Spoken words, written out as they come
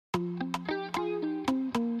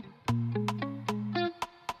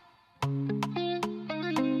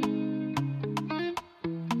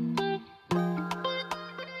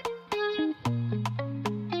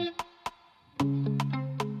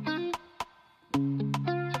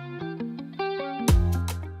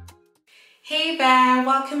Hey there,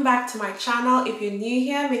 welcome back to my channel. If you're new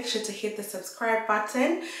here, make sure to hit the subscribe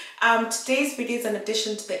button. Today's video is an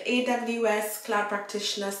addition to the AWS Cloud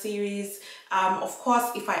Practitioner series. Of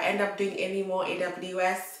course, if I end up doing any more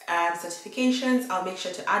AWS certifications, I'll make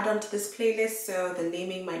sure to add on to this playlist, so the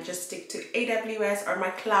naming might just stick to AWS or my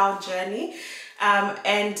cloud journey.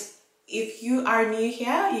 And if you are new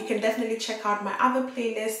here, you can definitely check out my other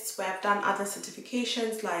playlists where I've done other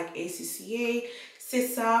certifications like ACCA,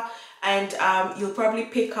 CISA, and you'll probably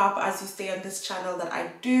pick up as you stay on this channel that I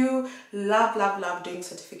do love doing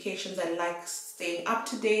certifications and like staying up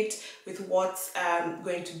to date with what's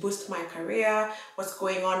going to boost my career, what's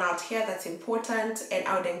going on out here that's important, and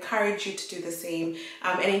I would encourage you to do the same.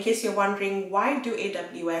 And in case you're wondering, why do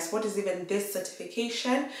AWS? What is even this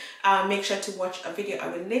certification? Make sure to watch a video I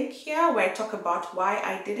will link here where I talk about why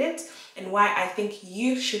I did it and why I think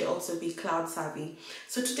you should also be cloud savvy.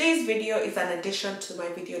 So today's video is an addition to my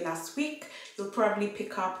video last week. You'll probably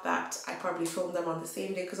pick up that I probably filmed them on the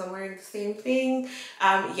same day because I'm wearing the same thing.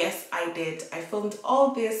 Yes, I did. I filmed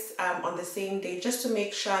all this on the same day just to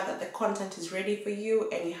make sure that the content is ready for you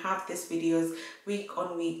and you have these videos week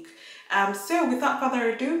on week. So without further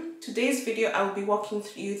ado, today's video I will be walking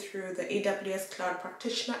you through the AWS Cloud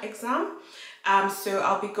Practitioner exam. So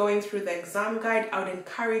I'll be going through the exam guide. I would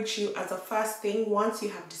encourage you, as a first thing, once you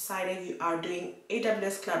have decided you are doing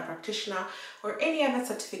AWS Cloud Practitioner or any other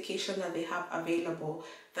certification that they have available,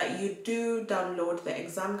 that you do download the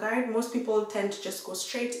exam guide. Most people tend to just go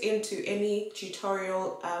straight into any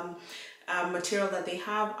tutorial material that they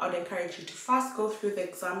have. I would encourage you to first go through the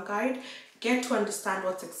exam guide, get to understand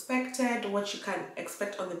what's expected, what you can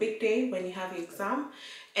expect on the big day when you have your exam,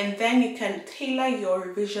 and then you can tailor your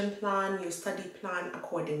revision plan, your study plan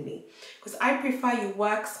accordingly. Because I prefer you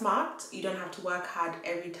work smart, you don't have to work hard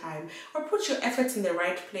every time, or put your efforts in the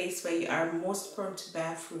right place where you are most prone to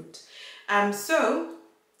bear fruit. So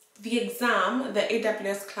the exam, the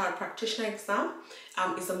AWS Cloud Practitioner exam,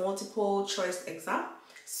 is a multiple choice exam.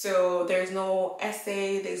 So there's no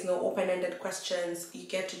essay, there's no open-ended questions. You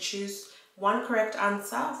get to choose one correct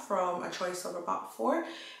answer from a choice of about 4.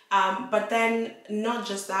 But then not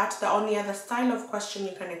just that, the only other style of question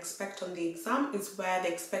you can expect on the exam is where they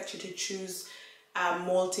expect you to choose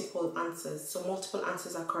multiple answers. So multiple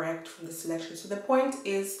answers are correct from the selection. So the point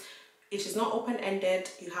is, it is not open-ended.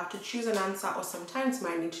 You have to choose an answer, or sometimes you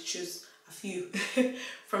might need to choose a few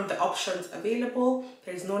from the options available.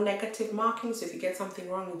 There is no negative marking, so if you get something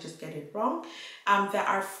wrong, you just get it wrong. There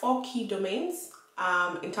are 4 key domains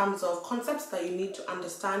in terms of concepts that you need to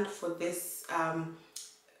understand for this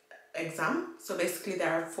exam. So basically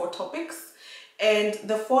there are 4 topics, and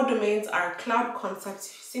the 4 domains are cloud concepts.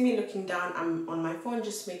 If you see me looking down, I'm on my phone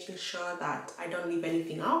just making sure that I don't leave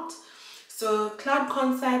anything out. So cloud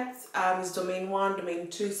concepts is domain 1, domain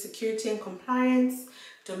 2 is security and compliance,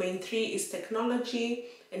 domain 3 is technology,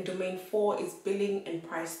 and domain 4 is billing and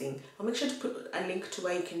pricing. I'll make sure to put a link to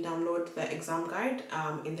where you can download the exam guide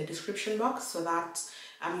in the description box, so that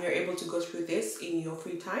you're able to go through this in your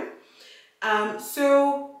free time.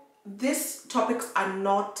 So these topics are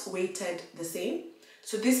not weighted the same.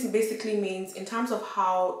 So this basically means, in terms of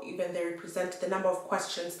how even they represent, the number of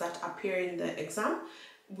questions that appear in the exam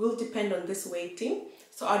will depend on this weighting.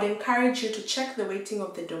 So I'd encourage you to check the weighting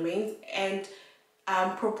of the domains and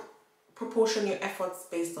proportion your efforts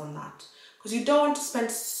based on that, because you don't want to spend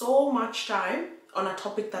so much time on a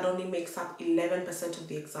topic that only makes up 11% of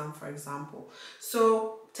the exam, for example.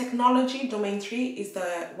 So technology, domain 3, is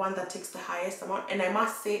the one that takes the highest amount, and I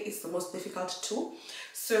must say it's the most difficult too.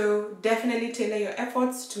 So definitely tailor your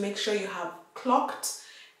efforts to make sure you have clocked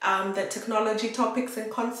the technology topics and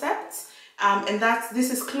concepts. And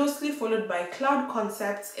this is closely followed by cloud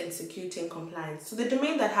concepts and security and compliance. So the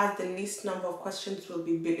domain that has the least number of questions will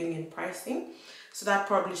be billing and pricing. So that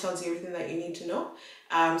probably tells you everything that you need to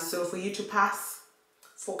know. So for you to pass,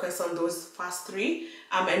 focus on those first 3.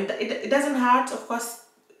 And it doesn't hurt, of course,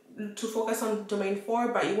 to focus on domain 4,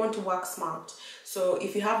 but you want to work smart. So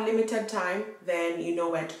if you have limited time, then you know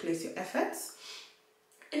where to place your efforts.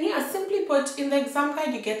 And yeah, simply put, in the exam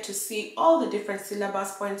guide, you get to see all the different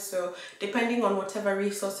syllabus points. So depending on whatever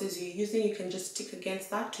resources you're using, you can just tick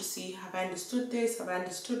against that to see, have I understood this, have I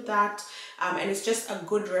understood that? And it's just a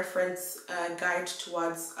good reference guide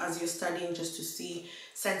towards, as you're studying, just to see,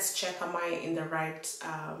 sense check, am I in the right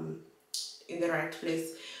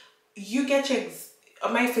place? You get your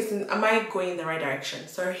am I going in the right direction?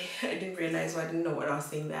 Sorry, I didn't realize, I didn't know what I was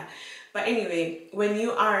saying there. But anyway, when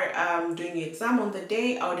you are doing your exam on the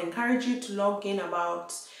day, I would encourage you to log in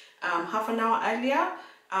about half an hour earlier.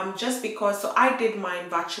 just because, so I did mine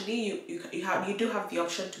virtually. You do have the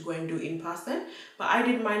option to go and do in person, but I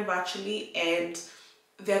did mine virtually, and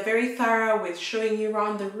they're very thorough with showing you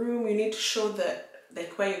around the room. You need to show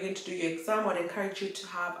like where you're going to do your exam. I'd encourage you to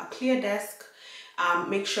have a clear desk.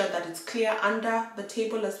 Make sure that it's clear under the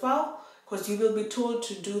table as well, because you will be told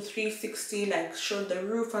to do 360, like show the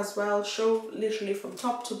roof as well, show literally from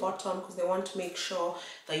top to bottom, because they want to make sure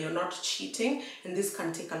that you're not cheating, and this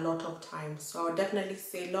can take a lot of time. So I would definitely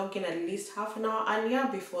say log in at least half an hour earlier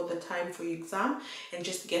before the time for your exam, and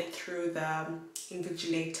just get through the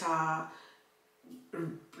invigilator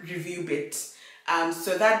review bit.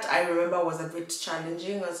 So that I remember was a bit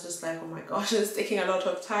challenging. I was just like, oh my gosh, it's taking a lot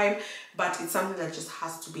of time, but it's something that just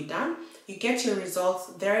has to be done. You get your results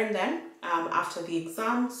there and then after the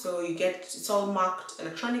exam, so it's all marked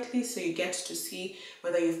electronically, so you get to see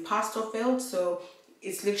whether you've passed or failed. So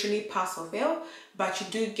it's literally pass or fail, but you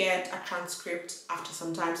do get a transcript after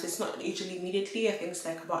some time, so it's not usually immediately. I think it's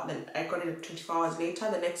like I got it 24 hours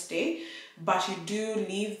later, the next day, but you do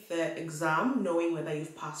leave the exam knowing whether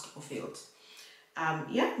you've passed or failed.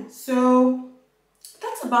 Yeah, so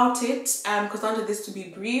that's about it, because I wanted this to be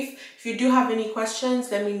brief. If you do have any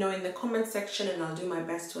questions, let me know in the comment section, and I'll do my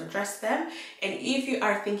best to address them. And if you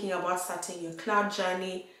are thinking about starting your cloud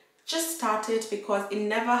journey, just start it, because it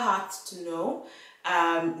never hurts to know.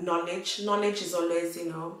 Knowledge is always,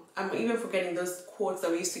 I'm even forgetting those quotes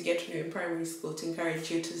that we used to get when we were in primary school to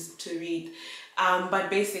encourage you to read. But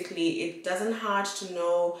basically, it doesn't hurt to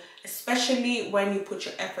know, especially when you put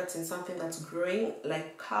your efforts in something that's growing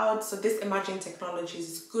like cloud. So this emerging technologies,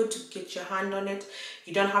 is good to get your hand on it.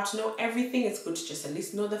 You don't have to know everything. It's good to just at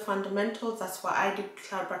least know the fundamentals. That's why I did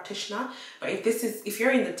Cloud Practitioner. But if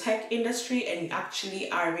you're in the tech industry and you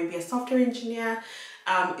actually are maybe a software engineer,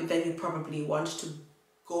 then you probably want to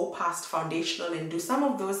go past foundational and do some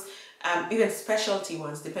of those even specialty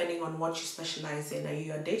ones, depending on what you specialize in. Are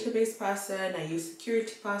you a database person? Are you a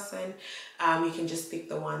security person? You can just pick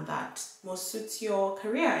the one that most suits your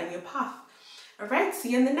career and your path. All right,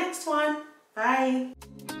 see you in the next one. Bye.